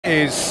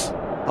is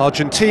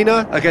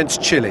Argentina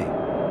against Chile.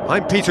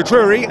 I'm Peter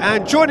Drury,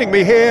 and joining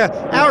me here,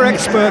 our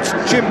expert,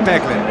 Jim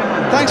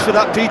Beglin. Thanks for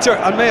that, Peter,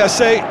 and may I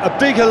say a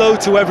big hello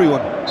to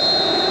everyone.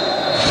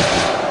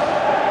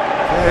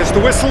 There's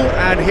the whistle,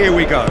 and here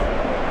we go.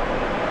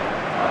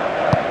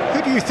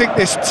 Who do you think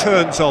this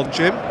turns on,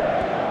 Jim?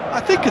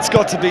 I think it's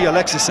got to be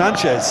Alexis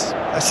Sanchez,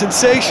 a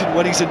sensation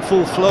when he's in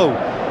full flow.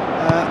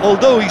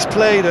 Although he's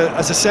played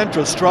as a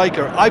central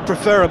striker, I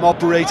prefer him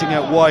operating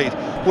out wide,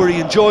 where he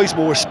enjoys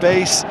more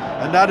space,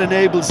 and that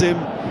enables him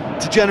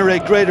to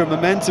generate greater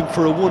momentum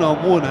for a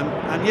one-on-one,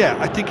 and yeah,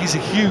 I think he's a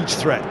huge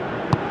threat.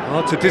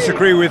 Hard to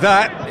disagree with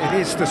that. It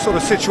is the sort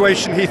of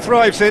situation he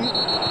thrives in.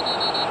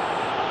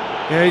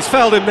 Yeah, he's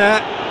fouled him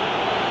there.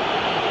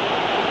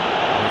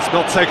 It's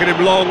not taken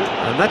him long,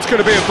 and that's going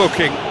to be a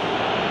booking.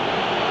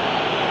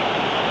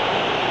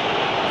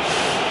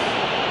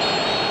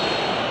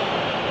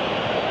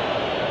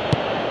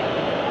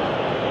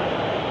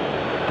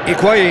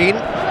 Higuain.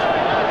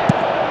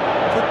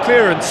 Good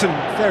clearance and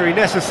very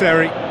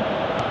necessary.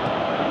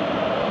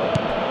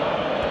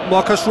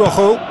 Marcos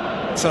Rojo.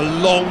 It's a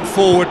long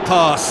forward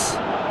pass.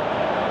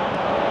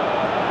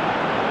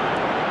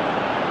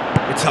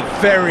 It's a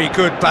very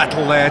good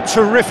battle there,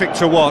 terrific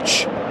to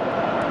watch.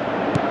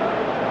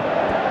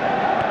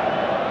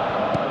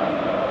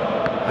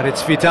 And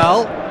it's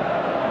Vidal.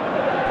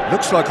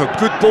 Looks like a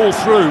good ball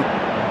through.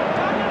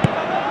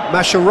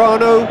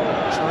 Mascherano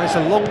tries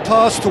a long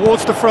pass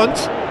towards the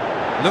front.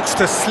 Looks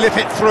to slip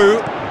it through.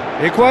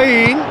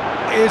 Higuain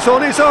is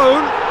on his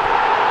own.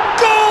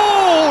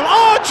 Goal!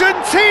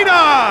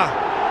 Argentina!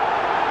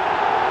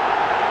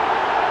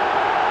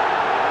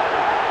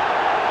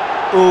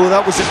 Oh,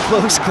 that was a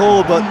close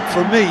call, but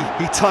for me,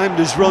 he timed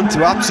his run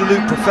to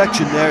absolute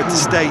perfection there to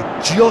stay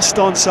just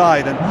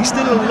onside, and he's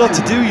still a lot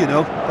to do, you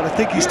know, but I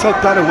think he's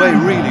tucked that away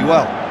really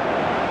well.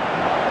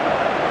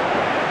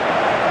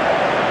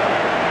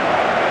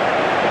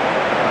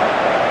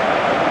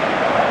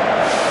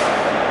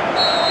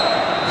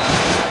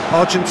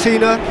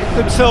 Argentina get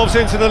themselves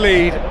into the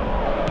lead.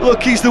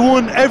 Look, he's the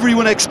one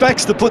everyone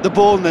expects to put the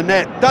ball in the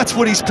net. That's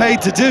what he's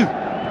paid to do.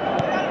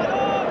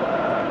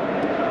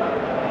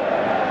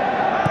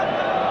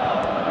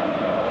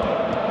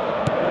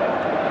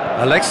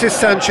 Alexis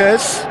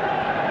Sanchez.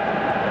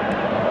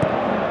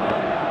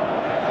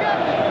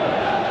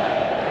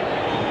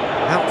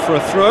 Out for a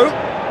throw.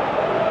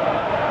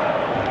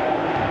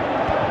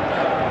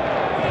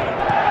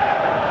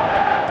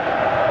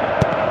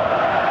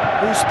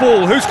 Who's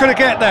ball? Who's going to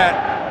get that?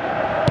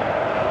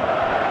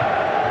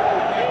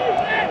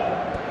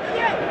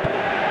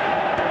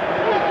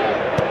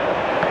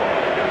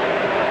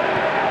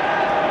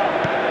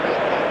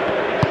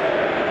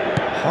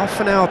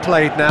 Half an hour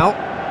played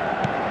now.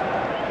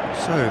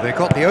 So they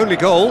got the only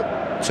goal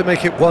to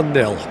make it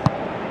 1-0.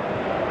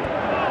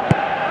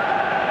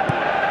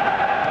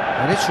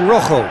 And it's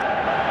Rojo.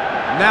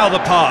 Now the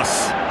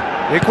pass.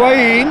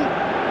 Higuain.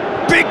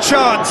 Big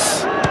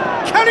chance.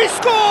 Can he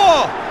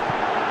score?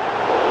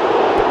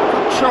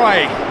 Good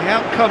try. The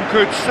outcome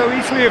could so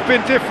easily have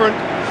been different.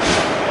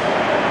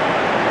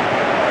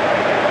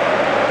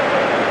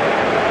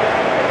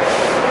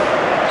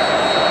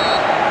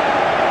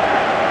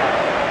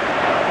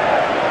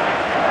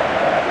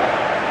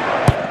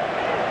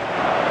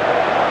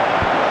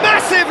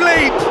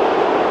 Lead.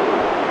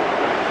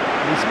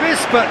 He's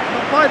missed, but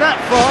not by that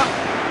far.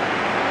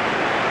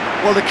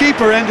 Well, the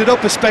keeper ended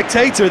up a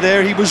spectator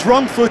there. He was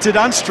wrong-footed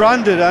and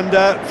stranded, and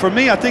for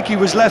me, I think he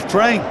was left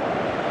praying.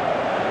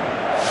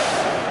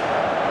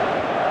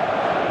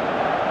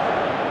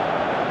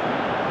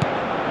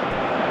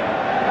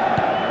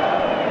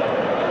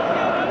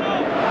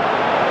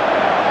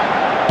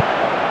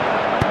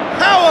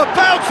 How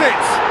about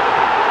it?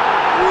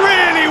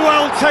 Really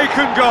well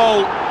taken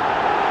goal.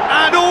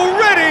 And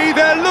already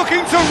they're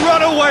looking to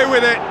run away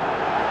with it.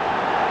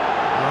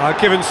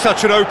 Given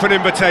such an open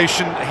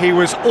invitation, he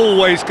was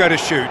always going to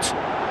shoot.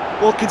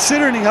 Well,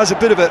 considering he has a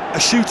bit of a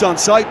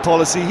shoot-on-sight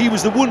policy, he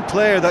was the one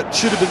player that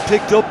should have been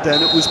picked up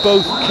then. It was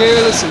both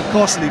careless and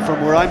costly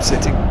from where I'm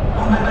sitting.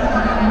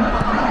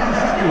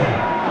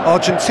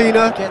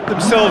 Argentina get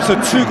themselves a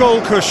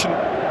 2-goal cushion.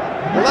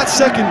 Well, that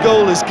second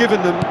goal has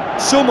given them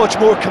so much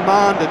more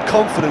command and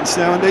confidence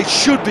now, and they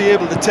should be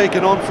able to take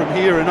it on from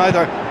here and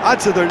either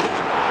add to their...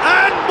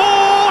 And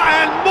more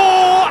and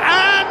more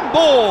and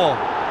more!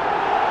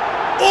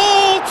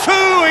 All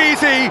too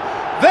easy!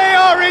 They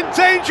are in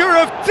danger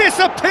of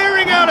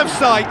disappearing out of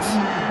sight!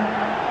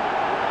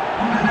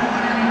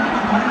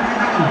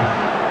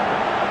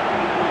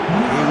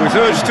 He was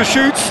urged to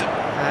shoot,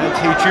 and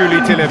he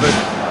duly delivered.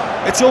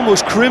 It's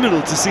almost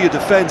criminal to see a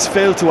defence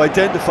fail to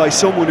identify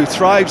someone who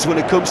thrives when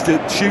it comes to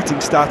shooting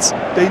stats.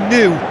 They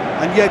knew,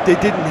 and yet they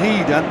didn't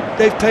heed, and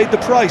they've paid the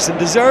price and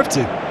deserve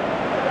to.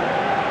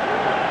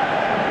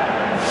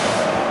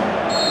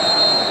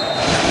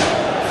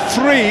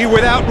 Three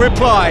without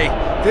reply.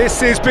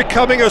 This is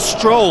becoming a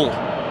stroll.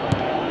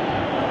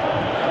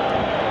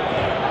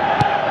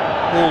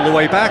 All the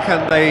way back,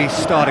 and they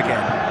start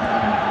again.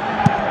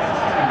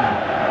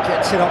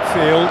 Gets it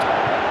upfield.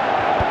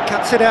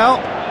 cuts it out.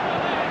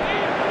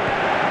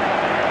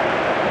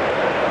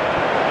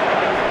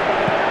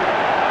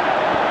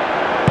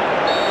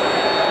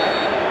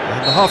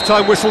 And the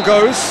half-time whistle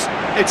goes.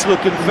 It's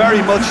looking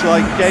very much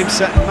like game,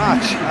 set and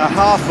match. A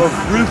half of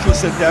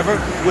ruthless endeavour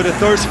with a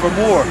thirst for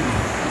more.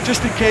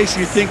 Just in case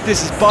you think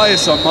this is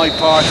bias on my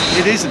part,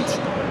 it isn't.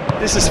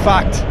 This is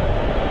fact.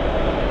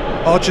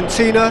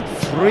 Argentina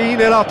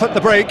 3-0 up at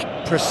the break,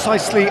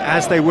 precisely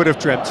as they would have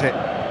dreamt it.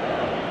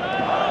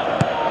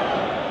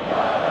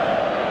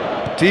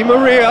 Di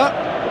Maria.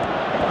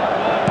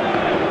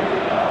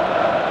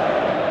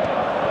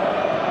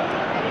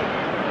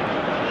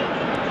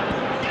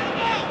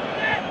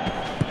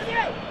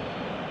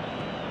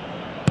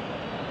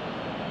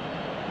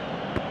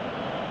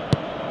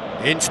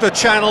 Into the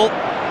channel.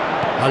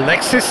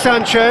 Alexis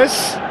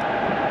Sanchez.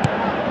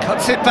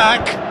 Cuts it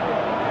back.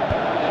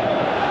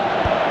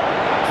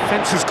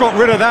 Defence has got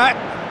rid of that.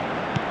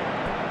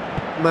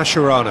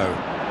 Mascherano.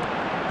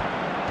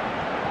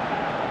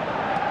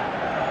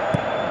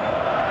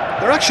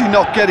 They're actually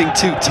not getting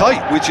too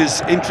tight, which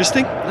is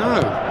interesting.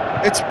 No.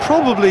 It's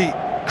probably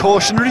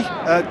cautionary.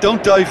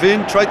 Don't dive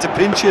in, try to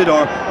pinch it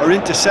or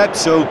intercept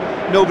so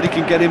nobody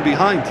can get in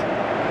behind.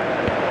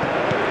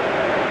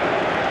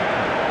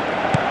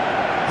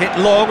 Hit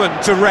long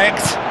and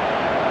direct.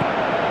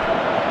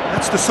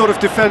 That's the sort of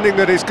defending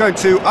that is going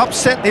to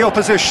upset the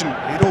opposition.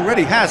 It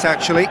already has,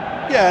 actually.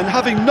 Yeah, and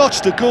having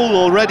notched a goal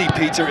already,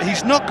 Peter,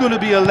 he's not going to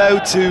be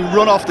allowed to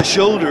run off the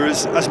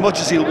shoulders as much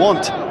as he'll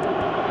want.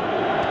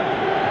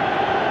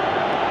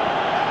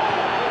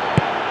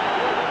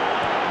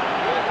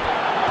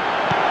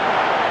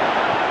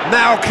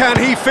 Now can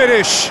he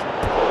finish?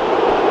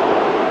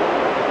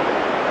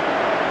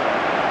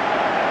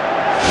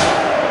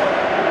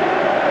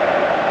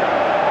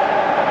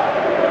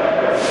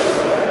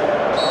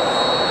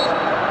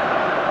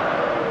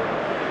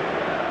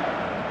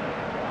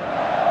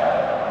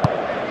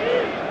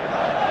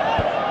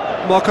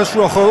 Marcos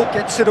Rojo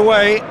gets it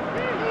away.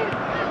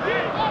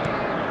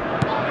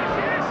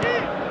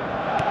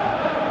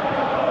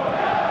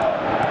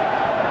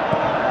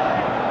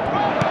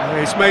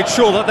 He's made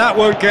sure that that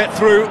won't get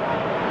through.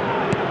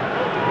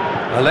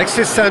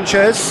 Alexis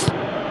Sanchez.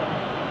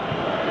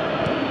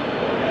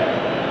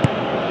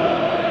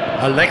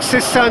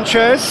 Alexis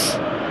Sanchez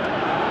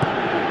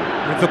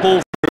with the ball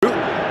through.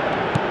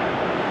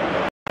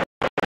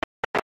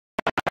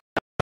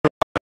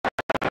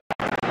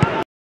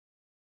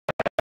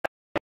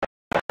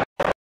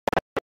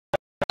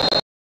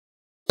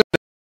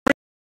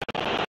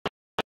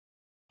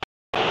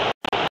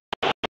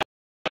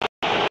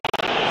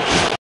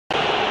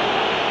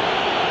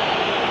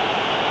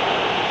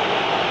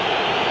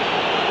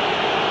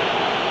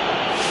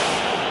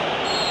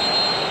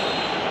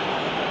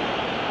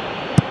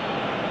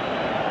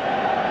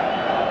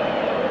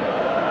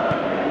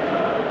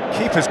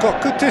 Keeper's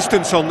got good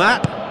distance on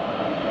that.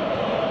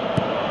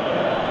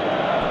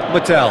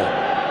 Medel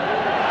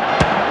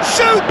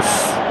shoots!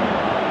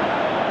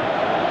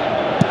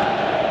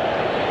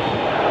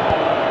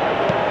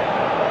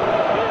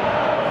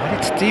 And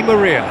it's Di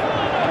Maria.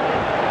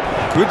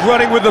 Good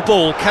running with the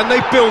ball. Can they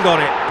build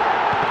on it?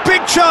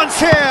 Big chance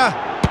here!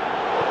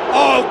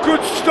 Oh,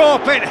 good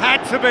stop, it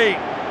had to be.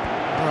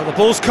 The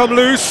ball's come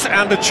loose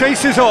and the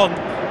chase is on.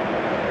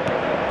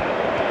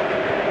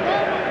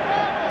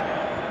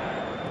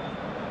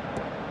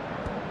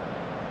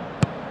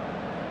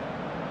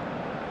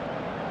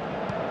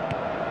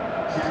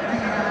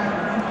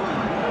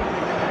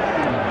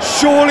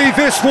 Surely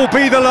this will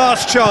be the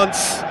last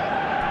chance.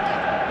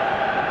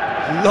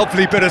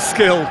 Lovely bit of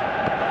skill.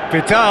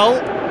 Vidal.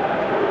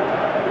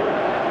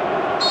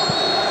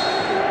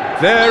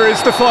 There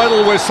is the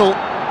final whistle.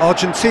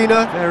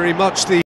 Argentina, very much the